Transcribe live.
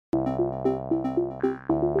So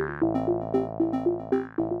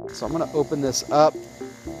I'm gonna open this up.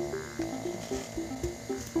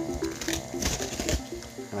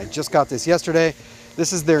 And I just got this yesterday.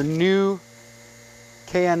 This is their new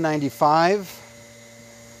KN95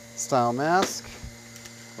 style mask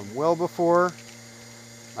from well before.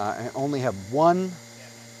 I only have one.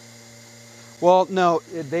 Well, no,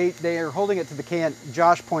 they are holding it to the KN.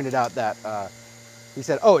 Josh pointed out that he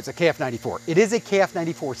said, oh, it's a KF94. It is a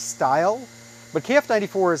KF94 style, but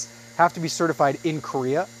KF94s have to be certified in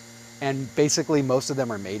Korea, and basically most of them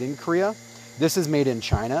are made in Korea. This is made in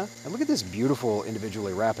China. And look at this beautiful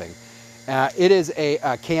individually wrapping. It is a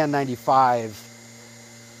KN95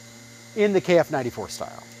 in the KF94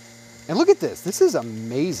 style. And look at this. This is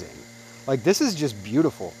amazing. Like, this is just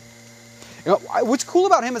beautiful. You know, what's cool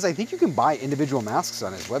about him is I think you can buy individual masks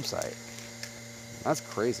on his website. That's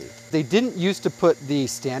crazy. They didn't used to put the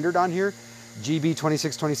standard on here, GB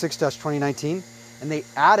 2626-2019, and they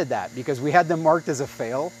added that because we had them marked as a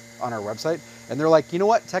fail on our website. And they're like, you know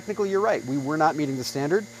what? Technically, you're right. We were not meeting the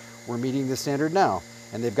standard. We're meeting the standard now.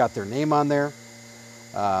 And they've got their name on there.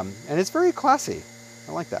 And it's very classy.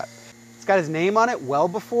 I like that. It's got his name on it well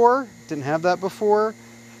before. Didn't have that before.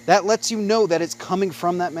 That lets you know that it's coming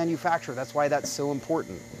from that manufacturer. That's why that's so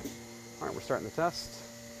important. All right, we're starting the test.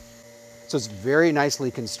 So it's very nicely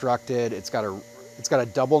constructed. It's got a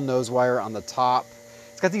double nose wire on the top.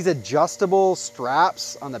 It's got these adjustable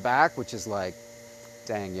straps on the back, which is like,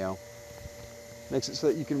 dang, yo. Makes it so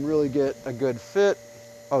that you can really get a good fit.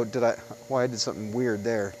 Oh, I did something weird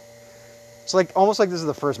there. It's like, almost like this is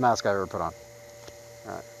the first mask I ever put on.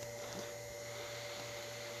 All right.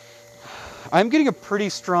 I'm getting a pretty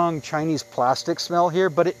strong Chinese plastic smell here,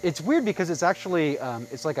 but it's weird because it's actually,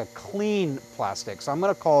 it's like a clean plastic. So I'm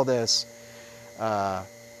gonna call this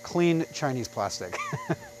clean Chinese plastic.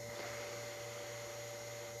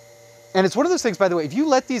 And it's one of those things, by the way, if you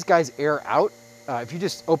let these guys air out, if you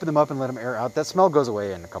just open them up and let them air out, that smell goes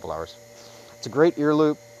away in a couple hours. It's a great ear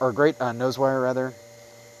loop, or a great nose wire rather.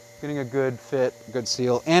 Getting a good fit, good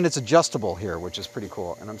seal, and it's adjustable here, which is pretty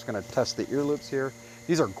cool. And I'm just gonna test the ear loops here.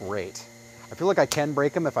 These are great. I feel like I can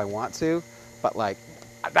break them if I want to, but like,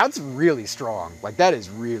 that's really strong. Like, that is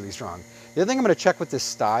really strong. The other thing I'm gonna check with this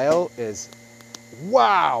style is,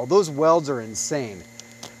 wow, those welds are insane.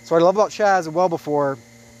 So what I love about Chaz and well before,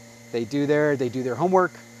 they do their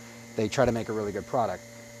homework, they try to make a really good product.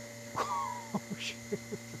 Oh, shoot.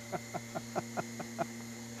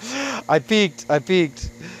 I peaked.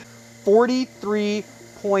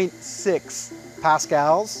 43.6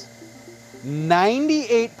 pascals,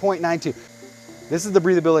 98.92. This is the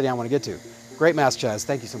breathability I want to get to. Great mask, Chaz.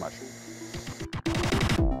 Thank you so much.